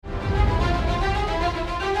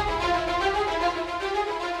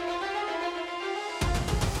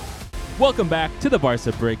Welcome back to the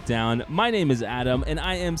Barca Breakdown. My name is Adam, and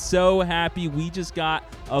I am so happy we just got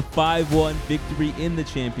a 5-1 victory in the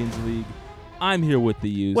Champions League. I'm here with the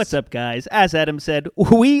Use. What's up, guys? As Adam said,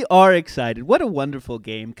 we are excited. What a wonderful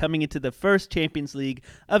game coming into the first Champions League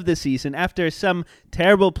of the season after some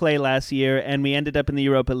terrible play last year, and we ended up in the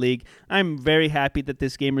Europa League. I'm very happy that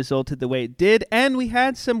this game resulted the way it did, and we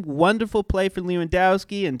had some wonderful play from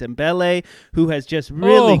Lewandowski and Dembele, who has just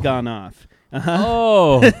really gone off.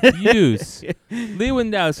 Use.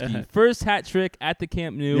 Lewandowski, first hat trick at the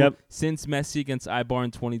Camp Nou since Messi against Eibar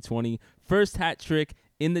in 2020. First hat trick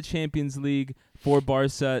in the Champions League for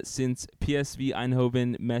Barca since PSV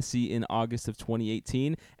Eindhoven Messi in August of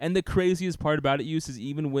 2018. And the craziest part about it, Use, is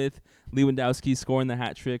even with Lewandowski scoring the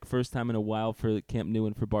hat trick, first time in a while for Camp Nou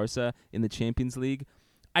and for Barca in the Champions League,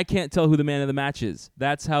 I can't tell who the man of the match is.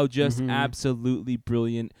 That's how just absolutely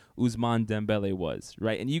brilliant Ousmane Dembele was,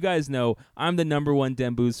 right? And you guys know I'm the number one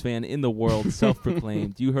Dembouz fan in the world,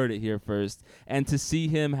 self-proclaimed. You heard it here first. And to see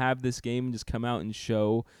him have this game and just come out and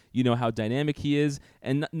show, you know, how dynamic he is,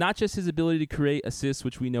 and not just his ability to create assists,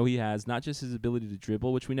 which we know he has, not just his ability to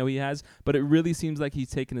dribble, which we know he has, but it really seems like he's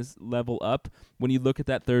taken his level up. When you look at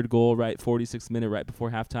that third goal, right, 46th minute, right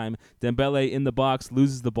before halftime, Dembele in the box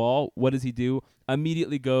loses the ball. What does he do?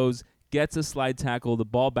 Immediately goes, gets a slide tackle, the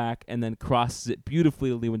ball back, and then crosses it beautifully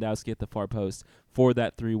to Lewandowski at the far post for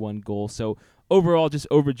that 3-1 goal. So overall, just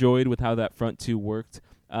overjoyed with how that front two worked.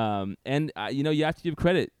 And you have to give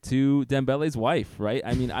credit to Dembele's wife, right?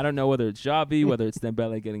 I mean, I don't know whether it's Xavi, whether it's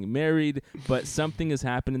Dembele getting married, but something has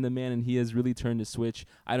happened in the man, and he has really turned a switch.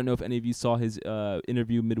 I don't know if any of you saw his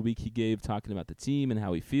interview midweek he gave talking about the team and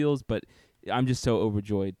how he feels, but I'm just so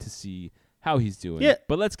overjoyed to see how he's doing. Yeah.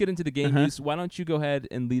 But let's get into the game. Use. Why don't you go ahead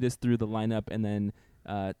and lead us through the lineup and then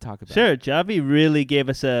talk about Sure. it. Xavi really gave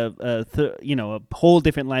us a whole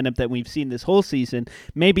different lineup that we've seen this whole season.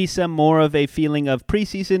 Maybe some more of a feeling of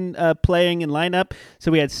preseason playing in lineup. So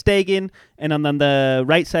we had Stegen, and on the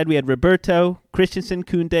right side we had Roberto, Christensen,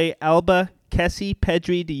 Koundé, Alba, Kessie,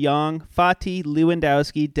 Pedri, De Jong, Fati,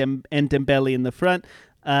 Lewandowski, and Dembele in the front.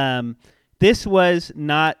 This was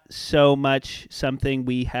not so much something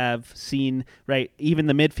we have seen, right? Even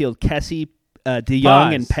the midfield, Kessie, De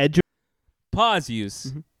Jong, and Pedri. Pause,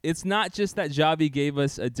 Use. It's not just that Xavi gave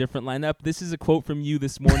us a different lineup. This is a quote from you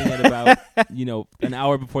this morning at about, an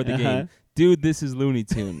hour before the game. Dude, this is Looney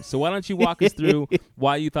Tune. So why don't you walk us through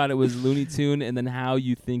why you thought it was Looney Tune and then how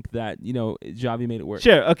you think that, Xavi made it work.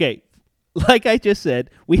 Sure. Okay. Like I just said,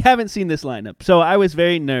 we haven't seen this lineup, so I was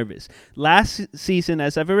very nervous. Last season,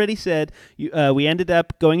 as I've already said, we ended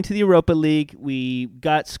up going to the Europa League. We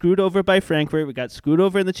got screwed over by Frankfurt. We got screwed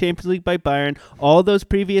over in the Champions League by Bayern. All those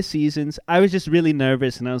previous seasons, I was just really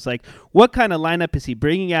nervous, and I was like, what kind of lineup is he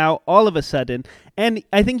bringing out all of a sudden? And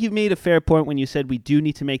I think you made a fair point when you said we do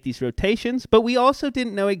need to make these rotations, but we also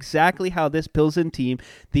didn't know exactly how this Pilsen team,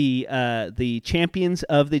 the champions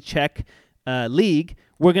of the Czech league,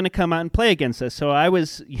 were going to come out and play against us. So I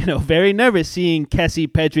was, very nervous seeing Kessie,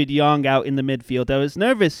 Pedri, De Jong out in the midfield. I was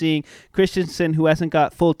nervous seeing Christensen, who hasn't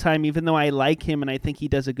got full time, even though I like him and I think he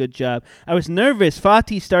does a good job. I was nervous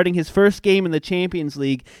Fati starting his first game in the Champions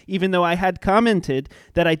League, even though I had commented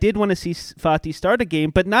that I did want to see Fati start a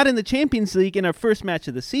game, but not in the Champions League in our first match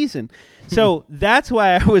of the season. So that's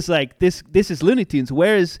why I was like, this is Looney Tunes.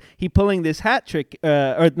 Where is he pulling this hat trick,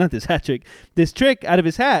 this trick out of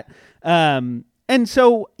his hat? And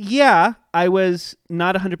so, I was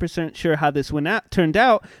not 100% sure how this turned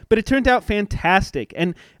out, but it turned out fantastic.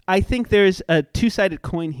 And I think there's a two-sided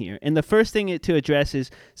coin here. And the first thing to address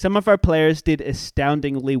is some of our players did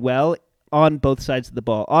astoundingly well on both sides of the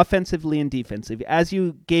ball, offensively and defensively. As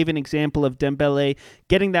you gave an example of Dembele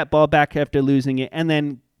getting that ball back after losing it and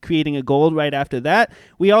then creating a goal right after that.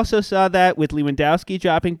 We also saw that with Lewandowski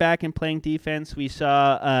dropping back and playing defense. We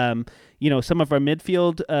saw some of our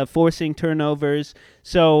midfield forcing turnovers.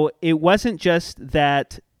 So it wasn't just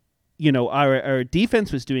that, our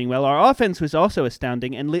defense was doing well. Our offense was also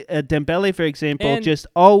astounding. And Dembele, for example, just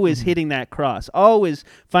always hitting that cross, always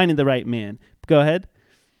finding the right man. Go ahead.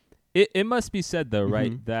 It must be said, though,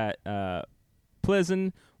 right, that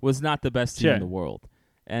Pilsen was not the best team in the world.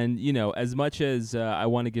 And, as much as I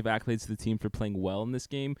want to give accolades to the team for playing well in this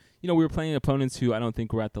game, we were playing opponents who I don't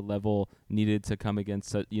think were at the level needed to come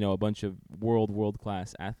against, a bunch of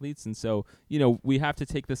world-class athletes. And so, we have to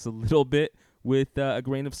take this a little bit with a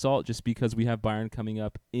grain of salt just because we have Bayern coming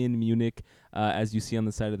up in Munich, as you see on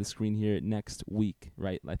the side of the screen here, next week,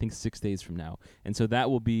 right? I think 6 days from now. And so that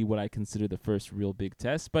will be what I consider the first real big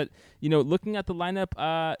test. But, looking at the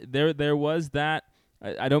lineup, there was that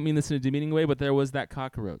I don't mean this in a demeaning way, but there was that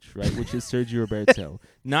cockroach, right, which is Sergio Roberto.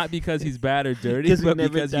 Not because he's bad or dirty, but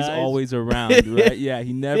because he's always around, right? Yeah,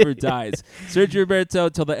 he never dies. Sergio Roberto,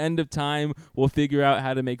 till the end of time, will figure out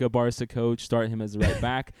how to make a Barca coach, start him as a right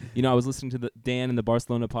back. I was listening to Dan in the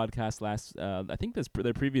Barcelona podcast last, I think that's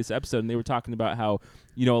their previous episode, and they were talking about how,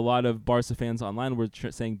 a lot of Barca fans online were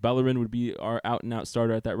saying Bellerin would be our out-and-out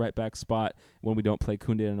starter at that right back spot when we don't play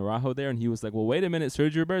Koundé and Araujo there, and he was like, well, wait a minute,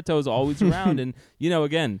 Sergio Roberto is always around, and,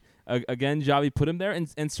 again, Xavi put him there, and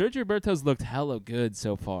Sergio Roberto's looked hella good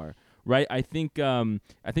so far, right? I think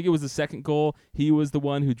it was the second goal. He was the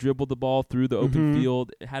one who dribbled the ball through the open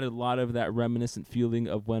field. It had a lot of that reminiscent feeling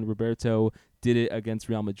of when Roberto did it against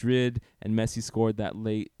Real Madrid, and Messi scored that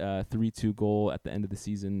late 3-2 goal at the end of the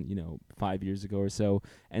season, 5 years ago or so.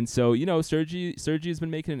 And so, Sergi has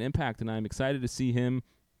been making an impact, and I'm excited to see him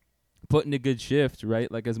put in a good shift,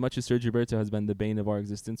 right? Like, as much as Sergio Roberto has been the bane of our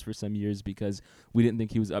existence for some years because we didn't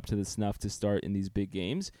think he was up to the snuff to start in these big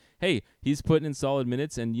games, hey, he's putting in solid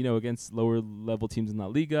minutes, and, against lower-level teams in La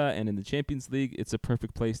Liga and in the Champions League, it's a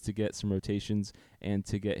perfect place to get some rotations and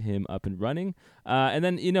to get him up and running. And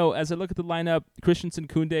then, as I look at the lineup, Christensen,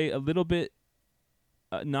 Koundé, a little bit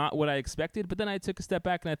not what I expected, but then I took a step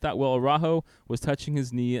back and I thought, well, Araujo was touching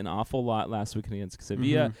his knee an awful lot last weekend against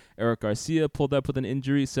Sevilla. Eric Garcia pulled up with an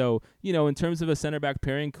injury. So, in terms of a center back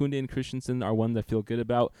pairing, Koundé and Christensen are one that I feel good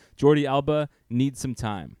about. Jordi Alba needs some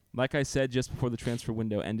time. Like I said, just before the transfer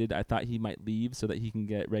window ended, I thought he might leave so that he can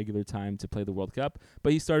get regular time to play the World Cup.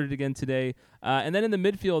 But he started again today. And then in the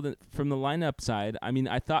midfield, from the lineup side,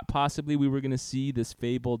 I thought possibly we were going to see this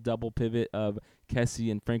fabled double pivot of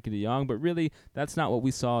Kessie and Frenkie de Jong, but really that's not what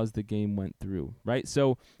we saw as the game went through, right?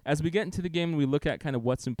 So as we get into the game and we look at kind of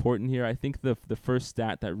what's important here, I think the first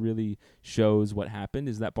stat that really shows what happened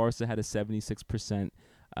is that Barca had a 76%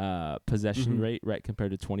 possession rate, right,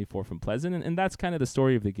 compared to 24 from Pleasant, and that's kind of the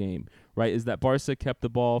story of the game, right, is that Barca kept the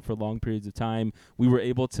ball for long periods of time. We were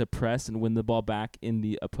able to press and win the ball back in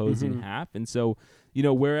the opposing half, and so,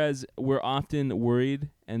 whereas we're often worried,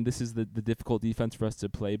 and this is the difficult defense for us to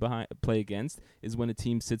play against, is when a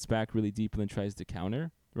team sits back really deep and then tries to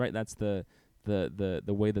counter, right? That's the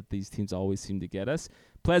way that these teams always seem to get us.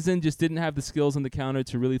 Pleasant just didn't have the skills on the counter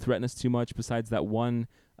to really threaten us too much, besides that one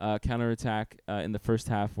counterattack in the first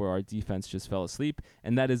half where our defense just fell asleep,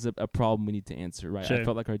 and that is a problem we need to answer, right? Sure. I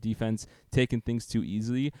felt like our defense taking things too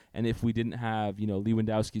easily, and if we didn't have,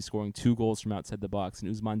 Lewandowski scoring 2 goals from outside the box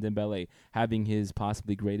and Ousmane Dembele having his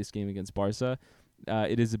possibly greatest game against Barca,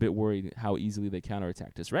 it is a bit worried how easily they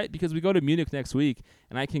counterattacked us, right? Because we go to Munich next week,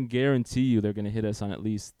 and I can guarantee you they're going to hit us on at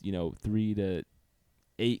least, 3 to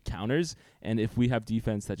 8 counters, and if we have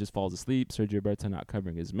defense that just falls asleep, Sergio Roberto not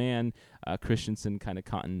covering his man, Christensen kind of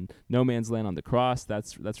caught in no man's land on the cross,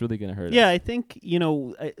 that's really going to hurt us. Yeah, I think,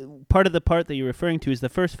 part of the part that you're referring to is the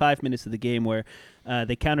first 5 minutes of the game where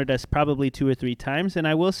they countered us probably 2 or 3 times, and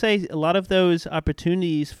I will say a lot of those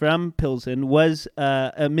opportunities from Pilsen was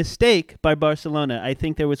a mistake by Barcelona. I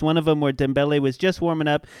think there was one of them where Dembele was just warming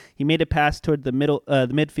up, he made a pass toward the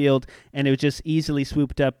midfield, and it was just easily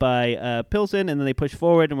swooped up by Pilsen, and then they pushed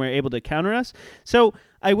forward and were able to counter us. So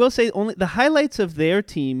I will say only the highlights of their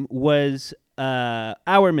team was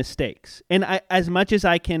our mistakes. And as much as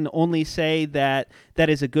I can only say that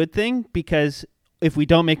is a good thing, because if we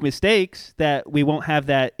don't make mistakes, that we won't have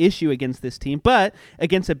that issue against this team. But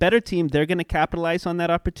against a better team, they're going to capitalize on that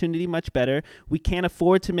opportunity much better. We can't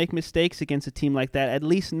afford to make mistakes against a team like that, at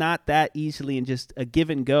least not that easily and just a give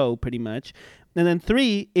and go pretty much. And then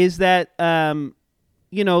 3 is that,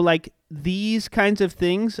 these kinds of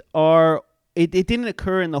things are, it didn't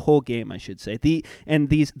occur in the whole game, I should say. The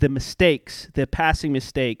mistakes, the passing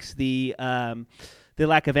mistakes, the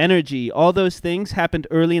lack of energy, all those things happened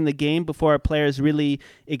early in the game before our players really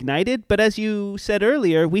ignited. But as you said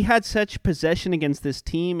earlier, we had such possession against this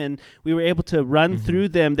team, and we were able to run through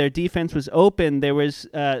them. Their defense was open. There was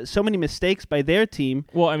so many mistakes by their team.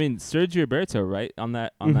 Well, Sergio Roberto, right, on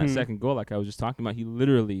that second goal, like I was just talking about, he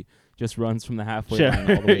literally just runs from the halfway line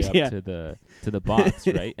all the way up to the box,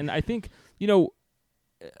 right? And I think,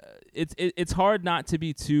 it's hard not to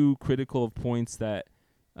be too critical of points that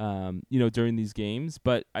during these games,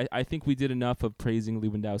 but I think we did enough of praising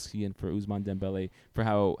Lewandowski and for Ousmane Dembele for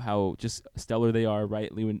how just stellar they are,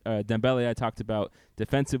 right? Dembele, I talked about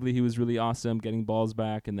defensively, he was really awesome, getting balls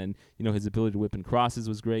back, and then his ability to whip in crosses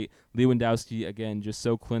was great. Lewandowski, again, just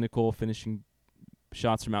so clinical, finishing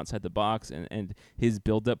shots from outside the box, and his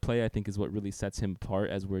build-up play, I think, is what really sets him apart,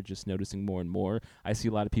 as we're just noticing more and more. I see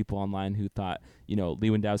a lot of people online who thought,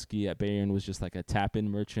 Lewandowski at Bayern was just like a tap-in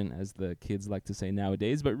merchant, as the kids like to say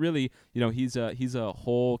nowadays. But really, he's a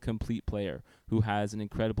whole complete player who has an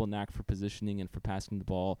incredible knack for positioning and for passing the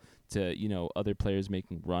ball to, other players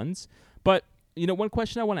making runs. But, one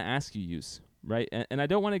question I want to ask you, Yus, right? And I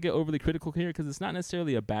don't want to get overly critical here because it's not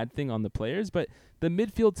necessarily a bad thing on the players, but the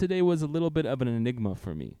midfield today was a little bit of an enigma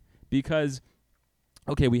for me because,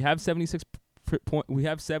 okay, we have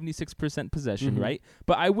 76% possession, right?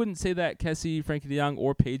 But I wouldn't say that Kessie, Frenkie de Jong,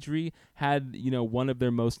 or Pedri had, one of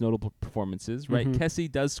their most notable performances, right?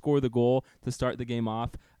 Kessie does score the goal to start the game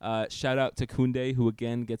off. Shout out to Koundé, who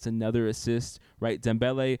again gets another assist, right?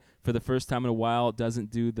 Dembele, for the first time in a while,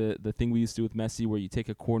 doesn't do the thing we used to do with Messi where you take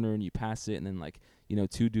a corner and you pass it and then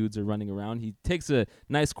two dudes are running around. He takes a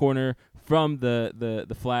nice corner from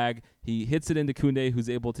the flag. He hits it into Koundé, who's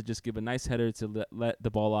able to just give a nice header to let the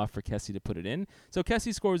ball off for Kessie to put it in. So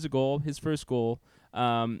Kessie scores a goal, his first goal.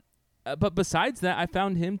 But besides that, I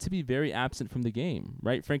found him to be very absent from the game,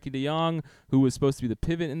 right? Frenkie de Jong, who was supposed to be the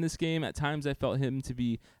pivot in this game, at times I felt him to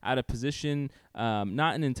be out of position.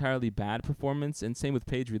 Not an entirely bad performance, and same with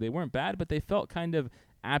Pedri. They weren't bad, but they felt kind of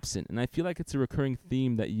absent. And I feel like it's a recurring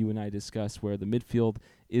theme that you and I discuss where the midfield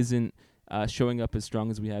isn't showing up as strong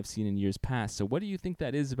as we have seen in years past. So what do you think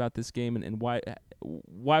that is about this game, and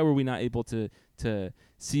why were we not able to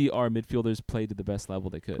see our midfielders play to the best level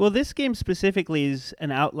they could? Well, this game specifically is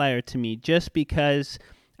an outlier to me just because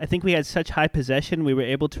I think we had such high possession. We were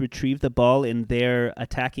able to retrieve the ball in their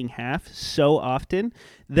attacking half so often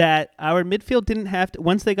that our midfield didn't have to,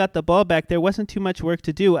 once they got the ball back, there wasn't too much work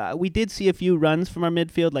to do. We did see a few runs from our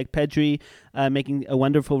midfield, like Pedri making a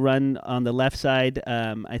wonderful run on the left side.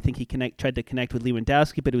 I think he tried to connect with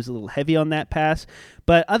Lewandowski, but it was a little heavy on that pass.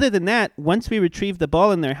 But other than that, once we retrieved the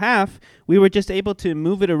ball in their half, we were just able to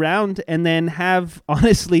move it around and then have,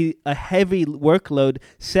 honestly, a heavy workload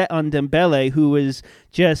set on Dembele, who was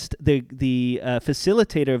just the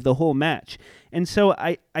facilitator of the whole match. And so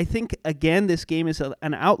I think, again, this game is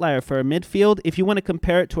an outlier for our midfield. If you want to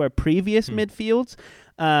compare it to our previous midfields,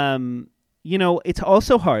 it's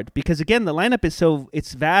also hard because, again, the lineup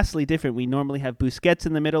it's vastly different. We normally have Busquets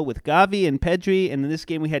in the middle with Gavi and Pedri, and in this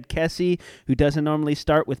game we had Kessie, who doesn't normally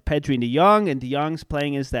start with Pedri and De Jong's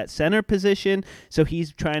playing as that center position, so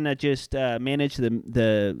he's trying to just manage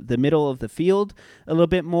the middle of the field a little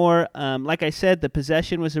bit more. Like I said, the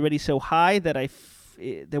possession was already so high that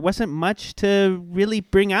there wasn't much to really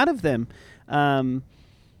bring out of them.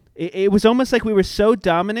 It was almost like we were so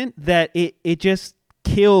dominant that it just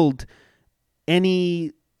killed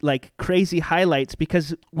any crazy highlights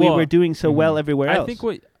because we were doing so well everywhere else.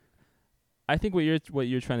 I think what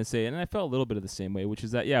you're trying to say, and I felt a little bit of the same way, which is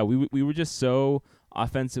that we were just so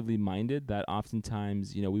offensively minded that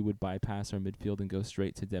oftentimes we would bypass our midfield and go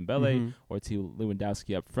straight to Dembele or to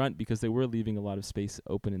Lewandowski up front because they were leaving a lot of space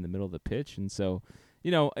open in the middle of the pitch. And so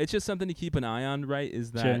it's just something to keep an eye on, right?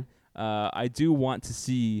 Is that I do want to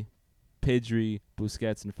see Pedri,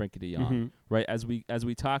 Busquets, and Frenkie de Jong, right? As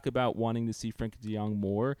we talk about wanting to see Frenkie de Jong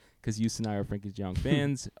more, because Yus and I are Frenkie de Jong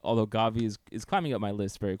fans, although Gavi is climbing up my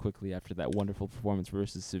list very quickly after that wonderful performance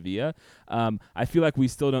versus Sevilla. I feel like we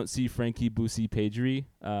still don't see Frenkie, Busi, Pedri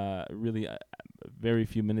really very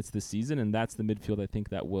few minutes this season, and that's the midfield I think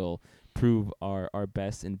that will prove our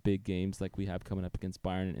best in big games like we have coming up against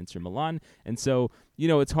Bayern and Inter Milan. And so,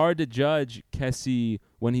 it's hard to judge Kessie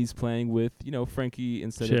when he's playing with, Frenkie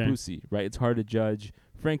instead of Busi, right? It's hard to judge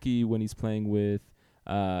Frenkie when he's playing with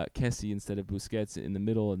Kessie instead of Busquets in the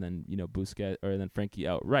middle, and then, Busquets or then Frenkie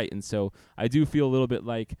out right. And so I do feel a little bit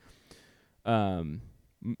like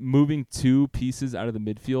moving two pieces out of the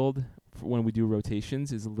midfield when we do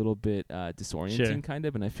rotations is a little bit disorienting kind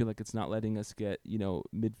of, and I feel like it's not letting us get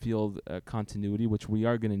midfield continuity, which we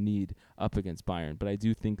are going to need up against Bayern. But I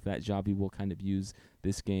do think that Xavi will kind of use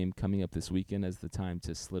this game coming up this weekend as the time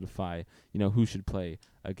to solidify who should play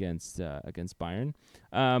against Bayern.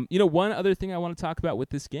 One other thing I want to talk about with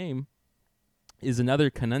this game is another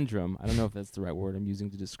conundrum. I don't know if that's the right word I'm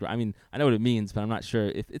using to describe. I mean, I know what it means, but I'm not sure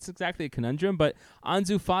if it's exactly a conundrum. But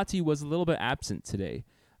Ansu Fati was a little bit absent today.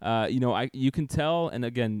 You can tell, and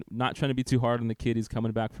again, not trying to be too hard on the kid. He's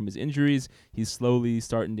coming back from his injuries. He's slowly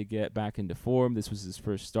starting to get back into form. This was his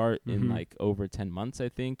first start in over 10 months, I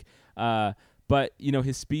think. But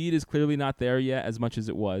his speed is clearly not there yet as much as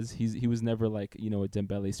it was. He was never a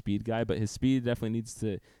Dembele speed guy, but his speed definitely needs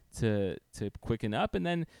to quicken up. And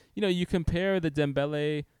then you compare the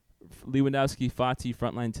Dembele Lewandowski, Fati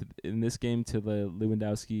frontline in this game to the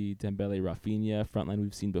Lewandowski, Dembele, Rafinha frontline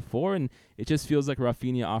we've seen before, and it just feels like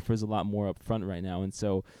Rafinha offers a lot more up front right now. And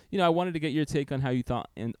so, I wanted to get your take on how you thought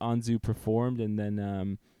Ansu performed, and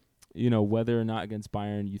then whether or not against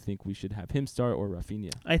Bayern you think we should have him start or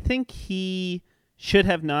Rafinha. I think he should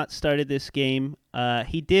have not started this game.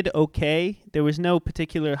 He did okay. There was no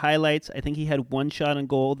particular highlights. I think he had one shot on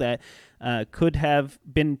goal that could have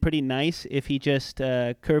been pretty nice if he just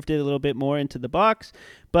curved it a little bit more into the box.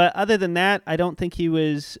 But other than that, I don't think he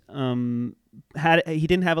was he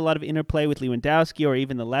didn't have a lot of interplay with Lewandowski or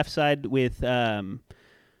even the left side with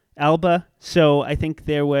Alba. So I think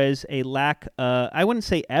there was a lack, I wouldn't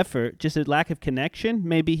say effort, just a lack of connection.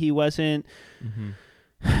 Maybe he wasn't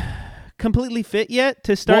completely fit yet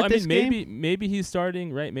to start this game. Maybe he's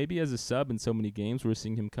starting, right? Maybe as a sub in so many games, we're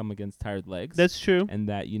seeing him come against tired legs. That's true. And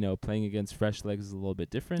that, playing against fresh legs is a little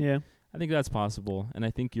bit different. Yeah. I think that's possible. And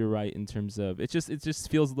I think you're right in terms of it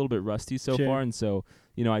just feels a little bit rusty so far. And so,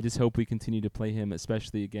 I just hope we continue to play him,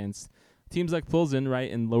 especially against teams like Pilsen, right,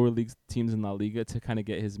 and lower league teams in La Liga, to kind of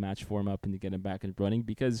get his match form up and to get him back and running.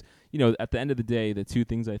 Because, at the end of the day, the two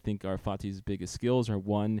things I think are Fati's biggest skills are,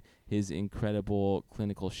 one, his incredible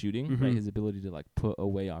clinical shooting, right, his ability to put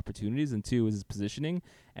away opportunities, and two is his positioning.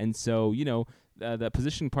 And so, that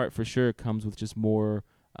positioning part for sure comes with just more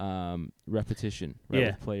repetition, right,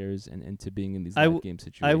 with players and to being in these late game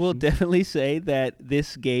situations. I will definitely say that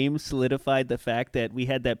this game solidified the fact that we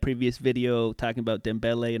had that previous video talking about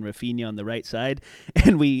Dembele and Rafinha on the right side,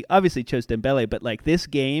 and we obviously chose Dembele, but this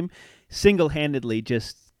game single-handedly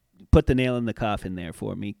just put the nail in the coffin there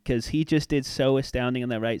for me, because he just did so astounding on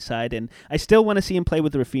that right side, and I still want to see him play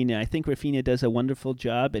with Rafinha. I think Rafinha does a wonderful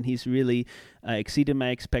job, and he's really exceeded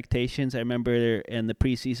my expectations. I remember in the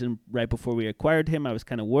preseason, right before we acquired him, I was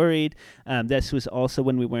kind of worried. This was also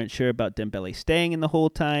when we weren't sure about Dembele staying in the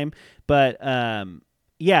whole time, but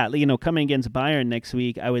coming against Bayern next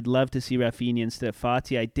week, I would love to see Rafinha instead of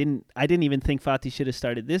Fati. I didn't even think Fati should have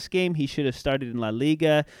started this game. He should have started in La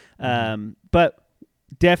Liga, but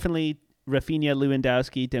definitely Rafinha,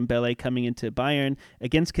 Lewandowski, Dembele coming into Bayern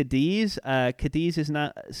against Cadiz. Cadiz is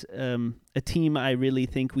not a team I really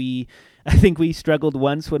think we struggled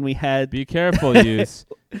once when we had. Be careful, Yus.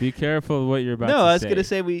 Be careful what you're about to say. No, I was going to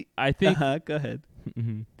say I think. Go ahead.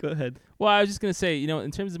 Go ahead. Well, I was just going to say,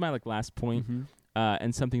 in terms of my last point,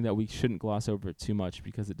 and something that we shouldn't gloss over too much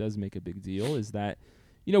because it does make a big deal, is that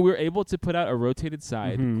we were able to put out a rotated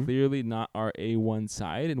side, clearly not our A1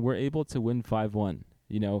 side, and we're able to win 5-1.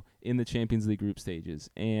 In the Champions League group stages.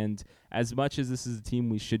 And as much as this is a team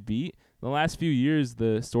we should beat, the last few years,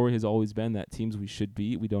 the story has always been that teams we should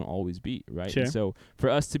beat, we don't always beat, right? Sure. And so for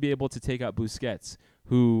us to be able to take out Busquets,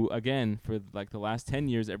 who, again, for the last 10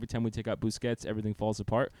 years, every time we take out Busquets, everything falls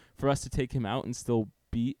apart. For us to take him out and still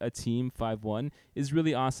beat a team 5-1 is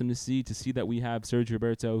really awesome to see that we have Sergio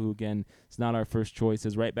Roberto, who again is not our first choice,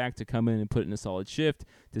 is right back to come in and put in a solid shift,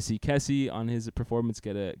 to see Kessie on his performance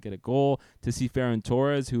get a goal, to see Ferran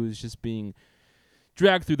Torres, who is just being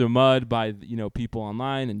dragged through the mud by people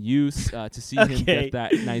online and to see him get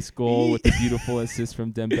that nice goal with the beautiful assist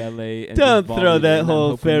from Dembele. And don't throw that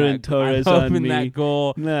whole Ferran Torres on me. I'm hoping that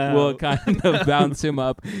goal will kind of bounce him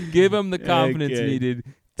up, give him the confidence needed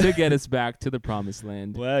to get us back to the promised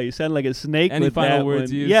land. Wow, you sound like a snake. Any with final that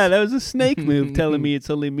words? One. Yeah, that was a snake move telling me it's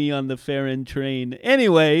only me on the Ferran train.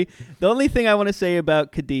 Anyway, the only thing I want to say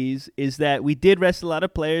about Cadiz is that we did rest a lot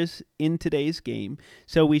of players in today's game,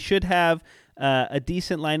 so we should have a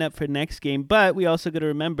decent lineup for next game, but we also got to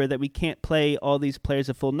remember that we can't play all these players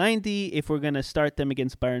a full 90 if we're going to start them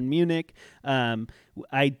against Bayern Munich.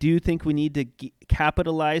 I do think we need to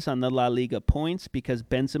capitalize on the La Liga points because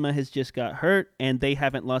Benzema has just got hurt and they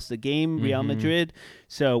haven't lost a game, Real Madrid.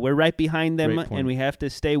 So we're right behind them and we have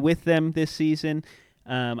to stay with them this season.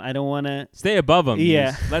 I don't want to stay above them.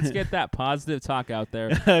 Yeah. Let's get that positive talk out there.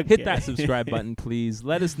 Okay. Hit that subscribe button, please.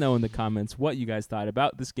 Let us know in the comments what you guys thought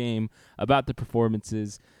about this game, about the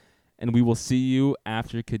performances, and we will see you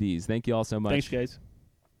after Cadiz. Thank you all so much. Thanks, guys.